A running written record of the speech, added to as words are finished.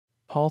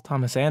Paul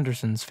Thomas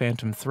Anderson's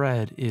Phantom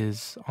Thread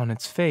is, on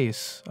its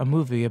face, a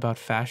movie about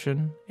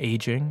fashion,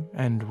 aging,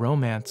 and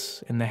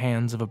romance in the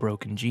hands of a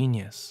broken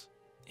genius.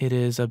 It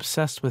is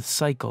obsessed with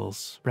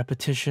cycles,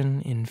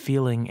 repetition in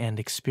feeling and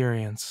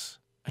experience,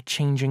 a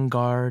changing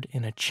guard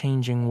in a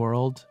changing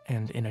world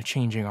and in a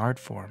changing art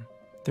form.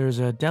 There's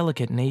a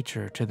delicate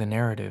nature to the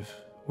narrative,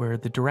 where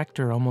the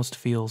director almost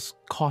feels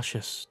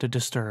cautious to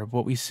disturb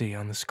what we see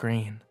on the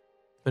screen.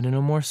 But in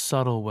a more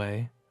subtle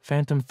way,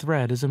 Phantom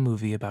Thread is a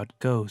movie about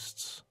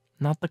ghosts,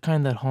 not the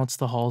kind that haunts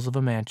the halls of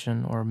a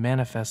mansion or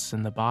manifests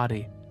in the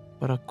body,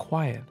 but a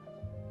quiet,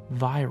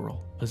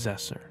 viral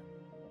possessor.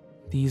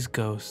 These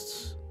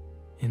ghosts,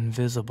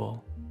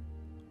 invisible,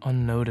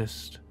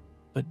 unnoticed,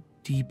 but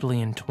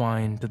deeply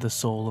entwined to the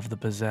soul of the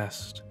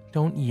possessed,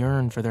 don't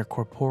yearn for their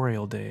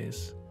corporeal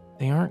days.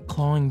 They aren't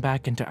clawing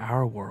back into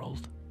our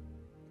world.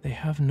 They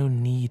have no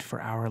need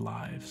for our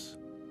lives.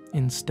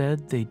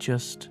 Instead, they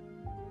just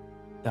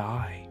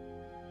die.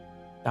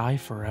 Die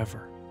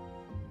forever.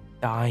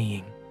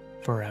 Dying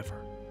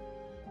forever.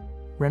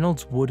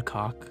 Reynolds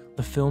Woodcock,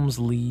 the film's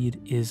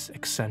lead, is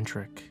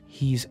eccentric.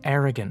 He's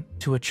arrogant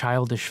to a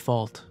childish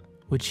fault,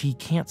 which he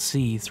can't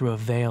see through a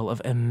veil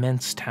of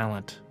immense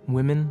talent.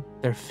 Women,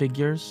 their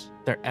figures,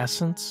 their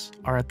essence,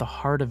 are at the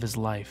heart of his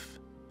life,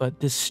 but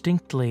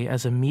distinctly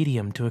as a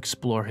medium to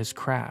explore his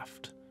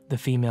craft. The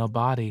female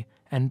body,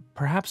 and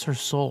perhaps her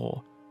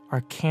soul, are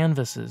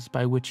canvases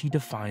by which he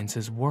defines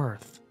his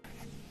worth.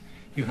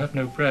 You have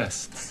no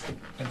breasts.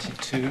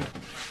 22.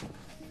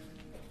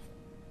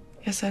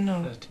 Yes, I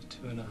know.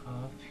 32 and a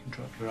half. You can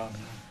drop your arm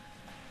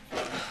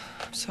now.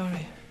 I'm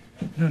sorry.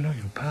 No,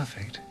 you're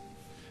perfect.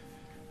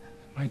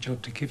 My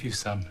job to give you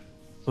some.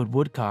 But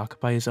Woodcock,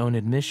 by his own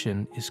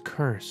admission, is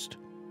cursed.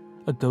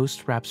 A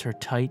ghost wraps her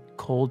tight,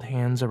 cold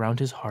hands around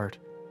his heart,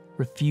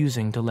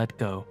 refusing to let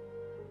go,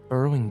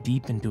 burrowing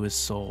deep into his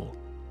soul.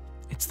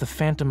 It's the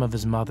phantom of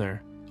his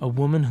mother, a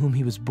woman whom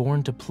he was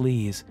born to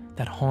please,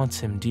 that haunts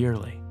him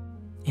dearly.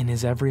 In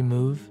his every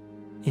move,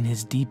 in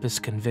his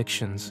deepest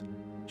convictions,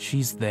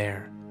 she's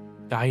there,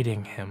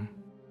 guiding him.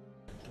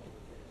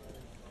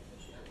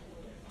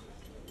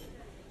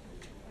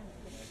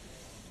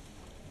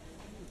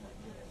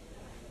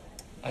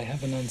 I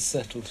have an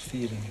unsettled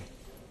feeling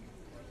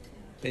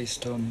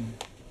based on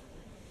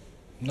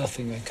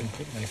nothing I can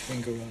put my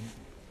finger on.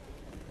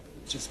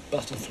 Just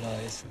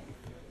butterflies.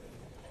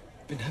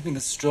 I've been having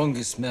the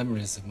strongest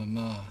memories of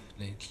Mama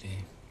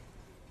lately.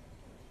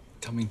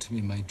 Coming to me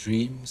in my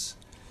dreams.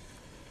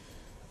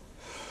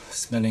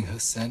 Smelling her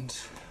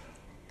scent.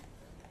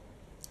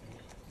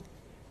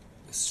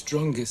 The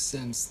strongest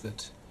sense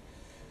that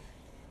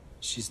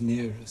she's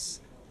near us.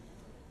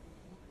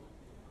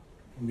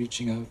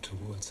 Reaching out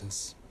towards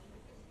us.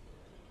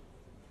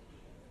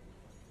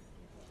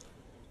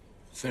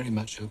 Very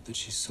much hope that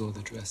she saw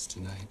the dress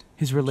tonight.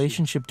 His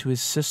relationship to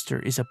his sister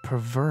is a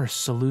perverse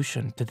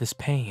solution to this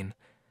pain,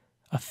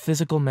 a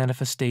physical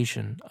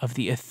manifestation of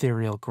the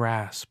ethereal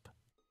grasp.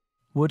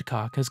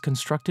 Woodcock has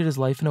constructed his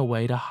life in a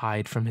way to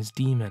hide from his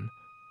demon.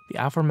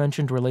 The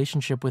aforementioned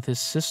relationship with his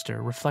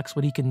sister reflects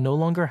what he can no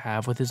longer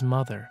have with his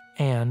mother,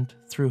 and,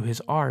 through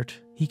his art,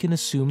 he can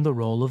assume the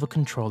role of a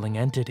controlling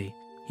entity.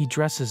 He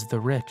dresses the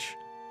rich,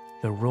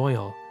 the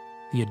royal,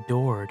 the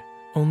adored.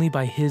 Only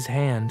by his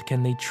hand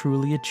can they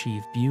truly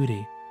achieve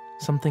beauty,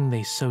 something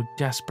they so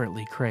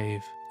desperately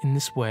crave. In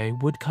this way,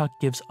 Woodcock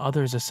gives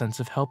others a sense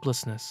of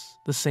helplessness,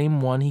 the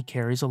same one he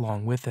carries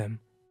along with him.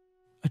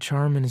 A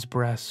charm in his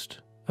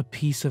breast, a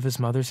piece of his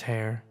mother's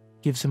hair,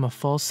 gives him a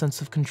false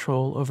sense of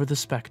control over the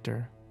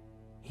specter.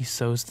 He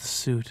sews the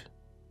suit.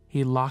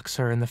 He locks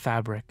her in the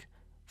fabric.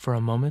 For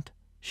a moment,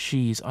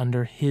 she's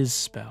under his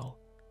spell.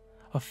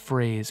 A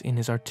phrase in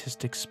his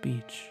artistic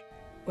speech.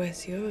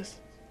 Where's yours?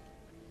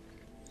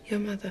 Your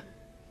mother?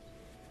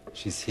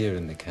 She's here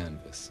in the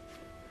canvas.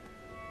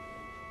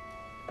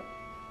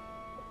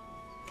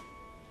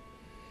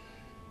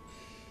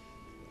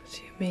 What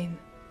do you mean?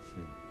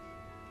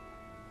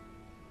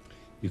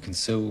 You can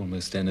sew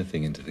almost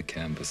anything into the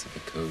canvas of a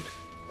coat.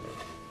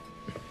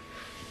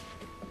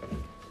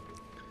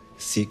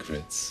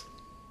 Secrets.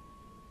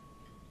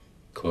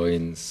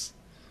 Coins,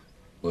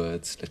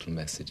 words, little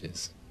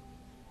messages.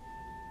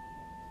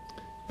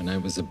 When I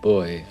was a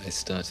boy, I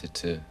started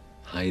to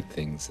hide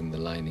things in the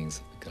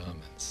linings of the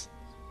garments.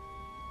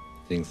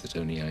 Things that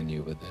only I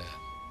knew were there.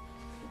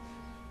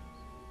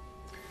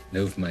 And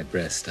over my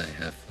breast, I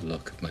have a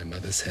lock of my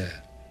mother's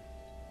hair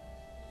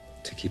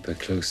to keep her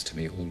close to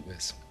me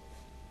always.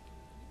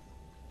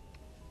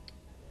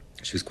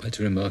 She was quite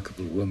a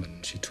remarkable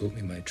woman. She taught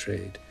me my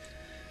trade,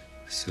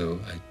 so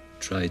I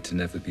tried to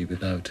never be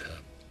without her.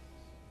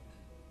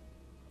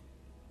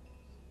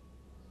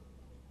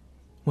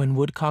 When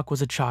Woodcock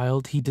was a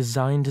child, he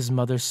designed his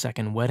mother's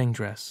second wedding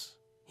dress.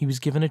 He was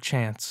given a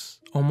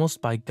chance,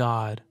 almost by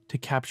God, to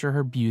capture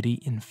her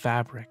beauty in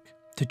fabric,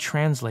 to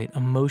translate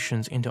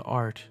emotions into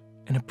art,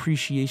 an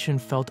appreciation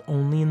felt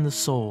only in the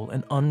soul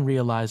and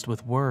unrealized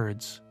with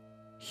words,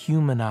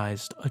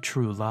 humanized a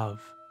true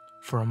love.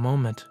 For a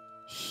moment,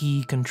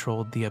 he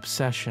controlled the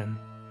obsession,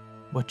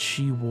 what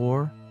she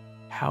wore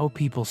how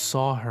people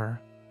saw her,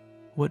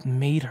 what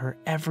made her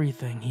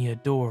everything he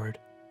adored,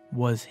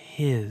 was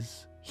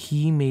his.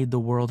 He made the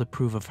world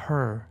approve of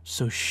her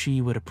so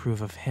she would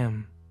approve of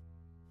him.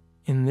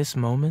 In this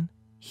moment,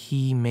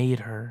 he made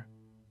her.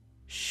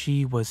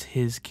 She was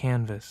his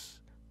canvas.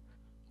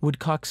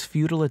 Woodcock's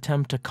futile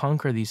attempt to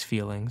conquer these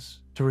feelings,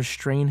 to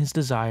restrain his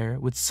desire,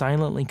 would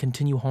silently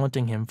continue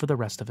haunting him for the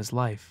rest of his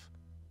life.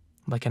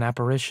 Like an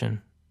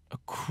apparition, a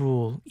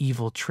cruel,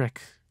 evil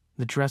trick,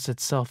 the dress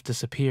itself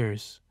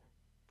disappears.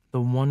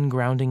 The one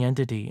grounding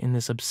entity in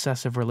this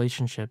obsessive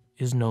relationship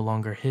is no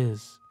longer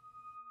his.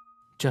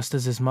 Just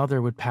as his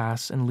mother would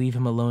pass and leave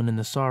him alone in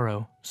the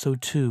sorrow, so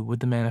too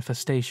would the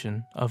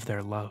manifestation of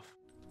their love.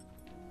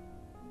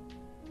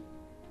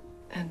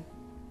 And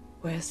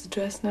where's the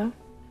dress now?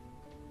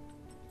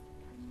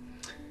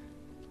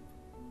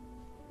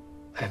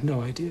 I have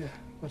no idea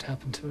what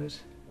happened to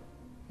it.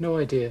 No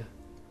idea.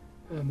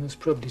 Most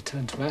probably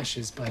turned to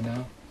ashes by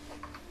now.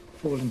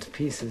 Fallen to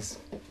pieces.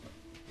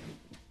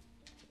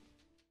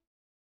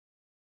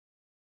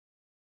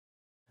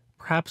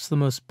 Perhaps the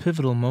most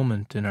pivotal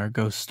moment in our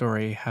ghost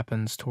story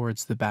happens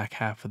towards the back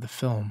half of the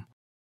film.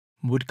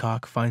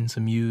 Woodcock finds a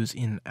muse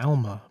in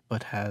Alma,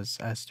 but has,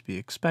 as to be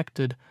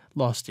expected,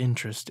 lost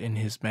interest in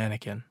his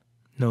mannequin.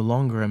 No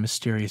longer a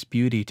mysterious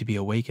beauty to be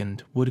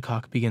awakened,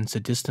 Woodcock begins to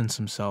distance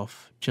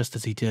himself, just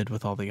as he did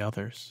with all the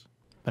others.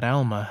 But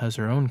Alma has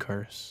her own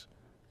curse.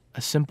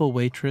 A simple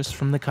waitress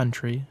from the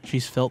country,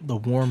 she's felt the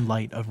warm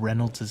light of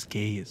Reynolds'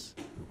 gaze.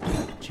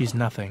 She's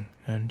nothing,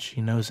 and she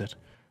knows it.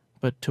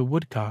 But to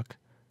Woodcock,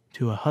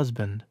 to a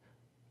husband,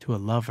 to a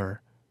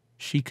lover,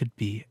 she could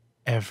be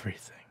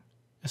everything,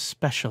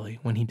 especially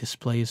when he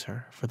displays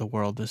her for the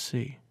world to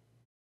see.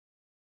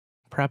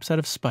 Perhaps out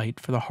of spite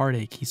for the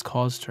heartache he's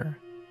caused her,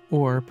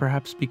 or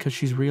perhaps because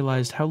she's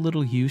realized how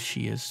little use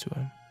she is to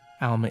him,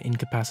 Alma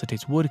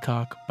incapacitates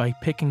Woodcock by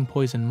picking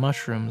poison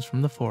mushrooms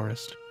from the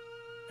forest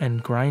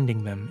and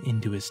grinding them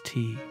into his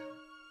tea.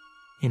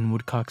 In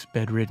Woodcock's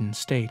bedridden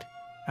state,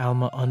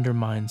 Alma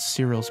undermines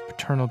Cyril's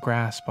paternal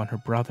grasp on her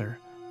brother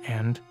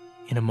and,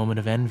 in a moment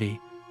of envy,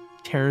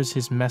 tears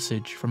his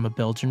message from a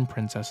Belgian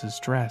princess's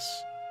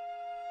dress.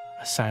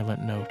 A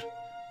silent note,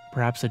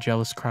 perhaps a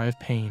jealous cry of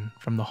pain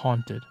from the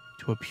haunted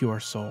to a pure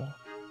soul,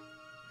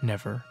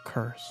 never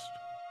cursed.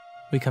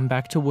 We come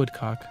back to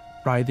Woodcock,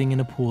 writhing in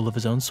a pool of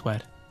his own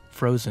sweat,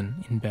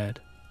 frozen in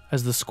bed.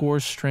 As the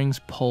score's strings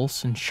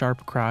pulse in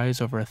sharp cries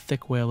over a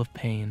thick wail of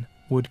pain,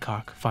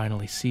 Woodcock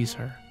finally sees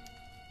her.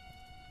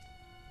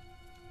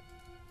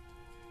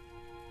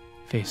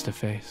 Face to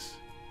face.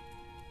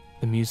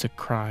 The music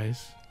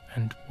cries,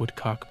 and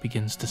Woodcock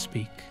begins to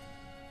speak.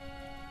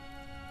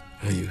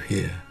 Are you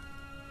here?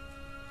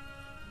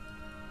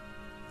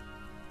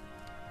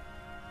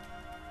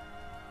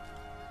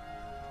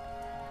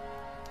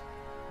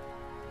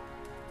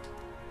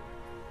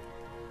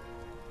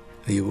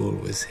 Are you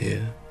always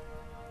here?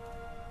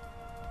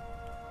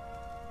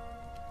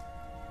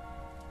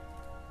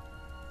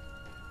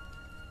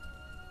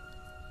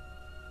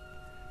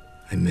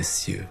 I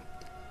miss you.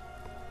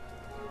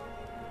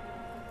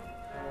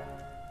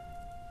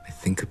 I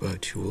think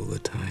about you all the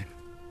time.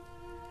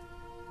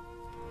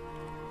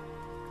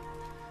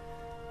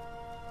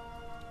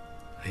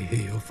 I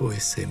hear your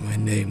voice say my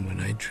name when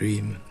I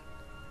dream.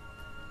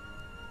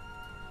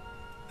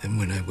 Then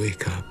when I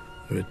wake up,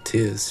 there are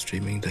tears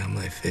streaming down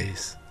my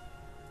face.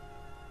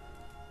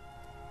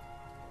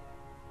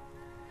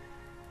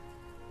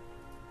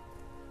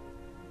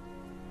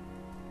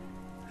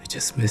 I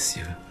just miss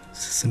you.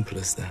 It's as simple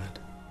as that.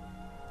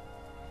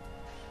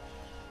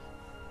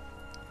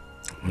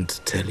 I want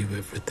to tell you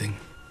everything.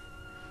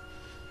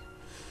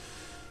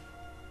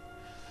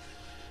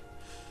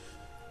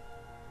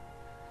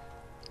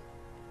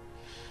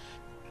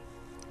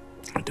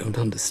 I don't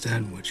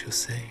understand what you're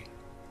saying.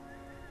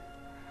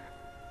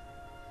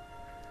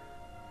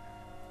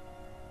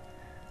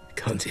 I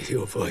can't hear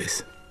your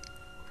voice.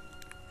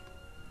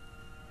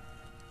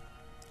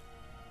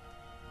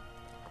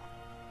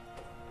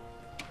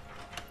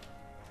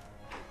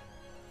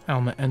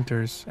 Alma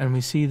enters, and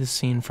we see the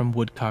scene from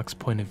Woodcock's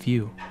point of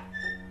view.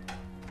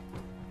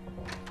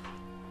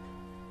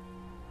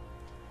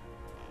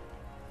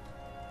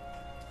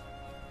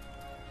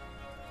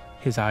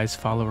 His eyes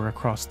follow her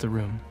across the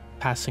room,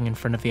 passing in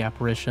front of the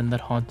apparition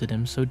that haunted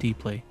him so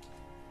deeply.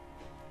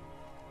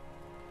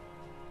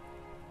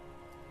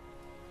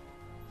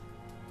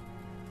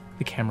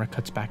 The camera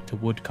cuts back to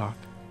Woodcock,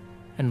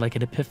 and like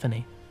an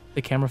epiphany,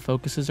 the camera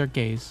focuses our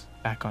gaze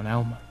back on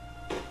Alma.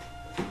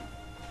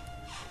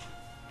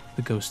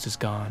 The ghost is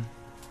gone,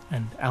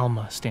 and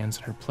Alma stands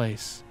in her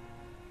place.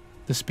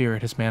 The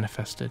spirit has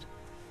manifested.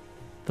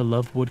 The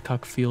love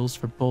Woodcock feels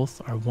for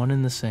both are one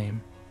and the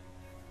same.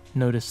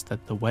 Notice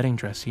that the wedding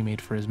dress he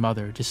made for his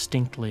mother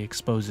distinctly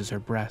exposes her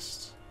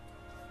breasts.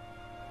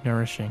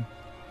 Nourishing,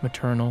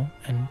 maternal,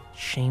 and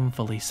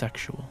shamefully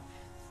sexual.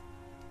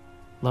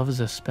 Love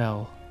is a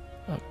spell,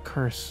 a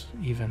curse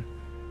even,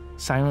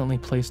 silently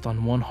placed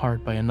on one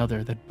heart by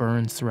another that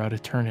burns throughout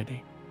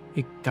eternity.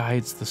 It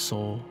guides the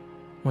soul.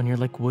 When you're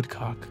like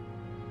Woodcock,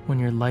 when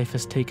your life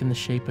has taken the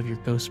shape of your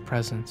ghost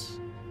presence,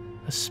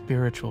 a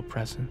spiritual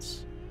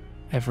presence.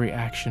 Every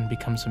action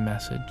becomes a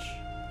message.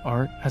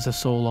 Art has a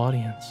sole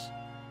audience.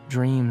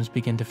 Dreams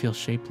begin to feel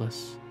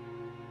shapeless.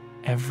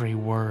 Every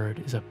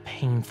word is a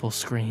painful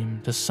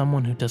scream to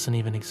someone who doesn't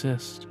even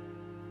exist.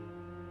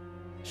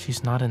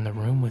 She's not in the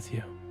room with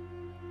you,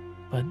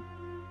 but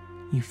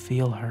you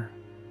feel her.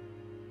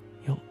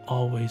 You'll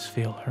always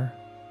feel her.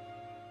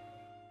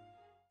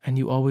 And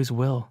you always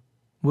will.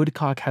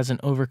 Woodcock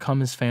hasn't overcome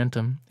his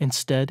phantom.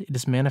 Instead, it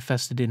is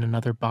manifested in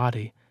another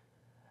body.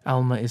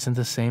 Alma isn't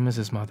the same as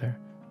his mother.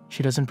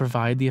 She doesn't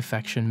provide the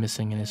affection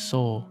missing in his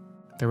soul.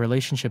 Their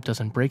relationship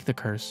doesn't break the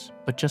curse,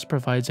 but just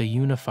provides a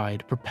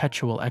unified,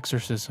 perpetual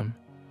exorcism.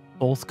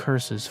 Both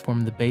curses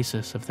form the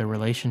basis of their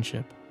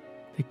relationship.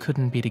 They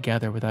couldn't be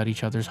together without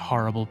each other's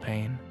horrible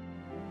pain.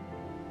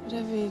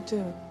 Whatever you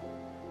do,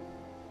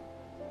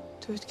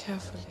 do it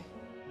carefully.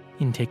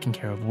 In taking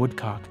care of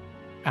Woodcock,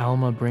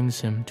 Alma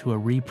brings him to a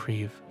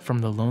reprieve from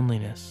the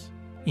loneliness.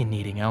 In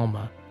needing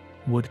Alma,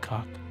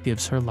 Woodcock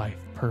gives her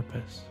life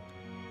purpose.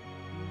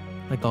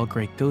 Like all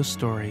great ghost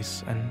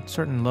stories, and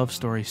certain love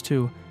stories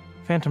too,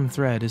 Phantom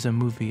Thread is a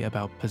movie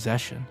about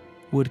possession.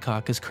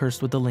 Woodcock is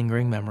cursed with the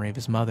lingering memory of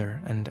his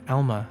mother, and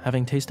Alma,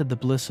 having tasted the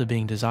bliss of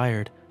being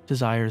desired,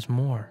 desires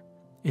more.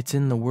 It's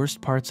in the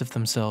worst parts of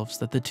themselves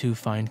that the two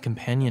find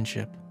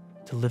companionship.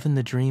 To live in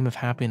the dream of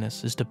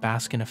happiness is to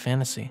bask in a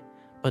fantasy.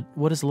 But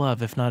what is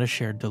love if not a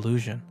shared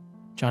delusion?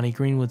 Jonny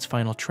Greenwood's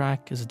final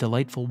track is a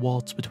delightful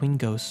waltz between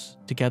ghosts,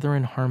 together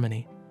in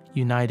harmony,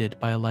 united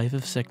by a life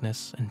of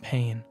sickness and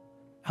pain.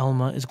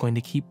 Alma is going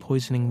to keep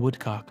poisoning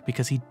Woodcock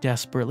because he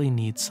desperately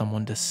needs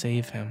someone to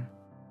save him.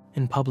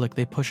 In public,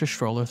 they push a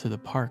stroller through the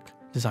park,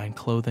 design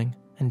clothing,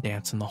 and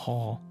dance in the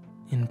hall.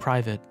 In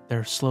private,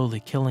 they're slowly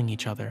killing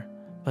each other,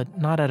 but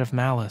not out of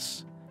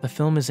malice. The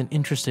film isn't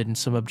interested in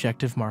some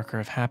objective marker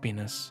of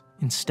happiness,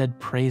 instead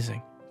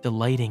praising,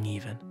 delighting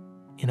even,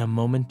 in a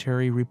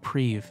momentary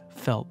reprieve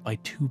felt by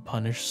two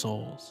punished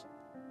souls.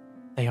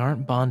 They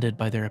aren't bonded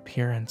by their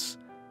appearance,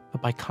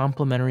 but by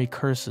complementary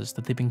curses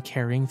that they've been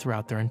carrying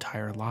throughout their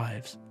entire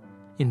lives.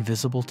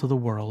 Invisible to the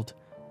world,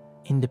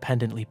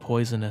 independently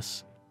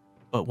poisonous,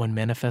 but when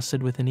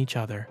manifested within each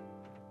other,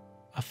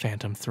 a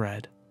phantom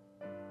thread.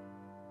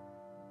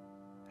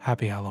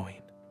 Happy Halloween.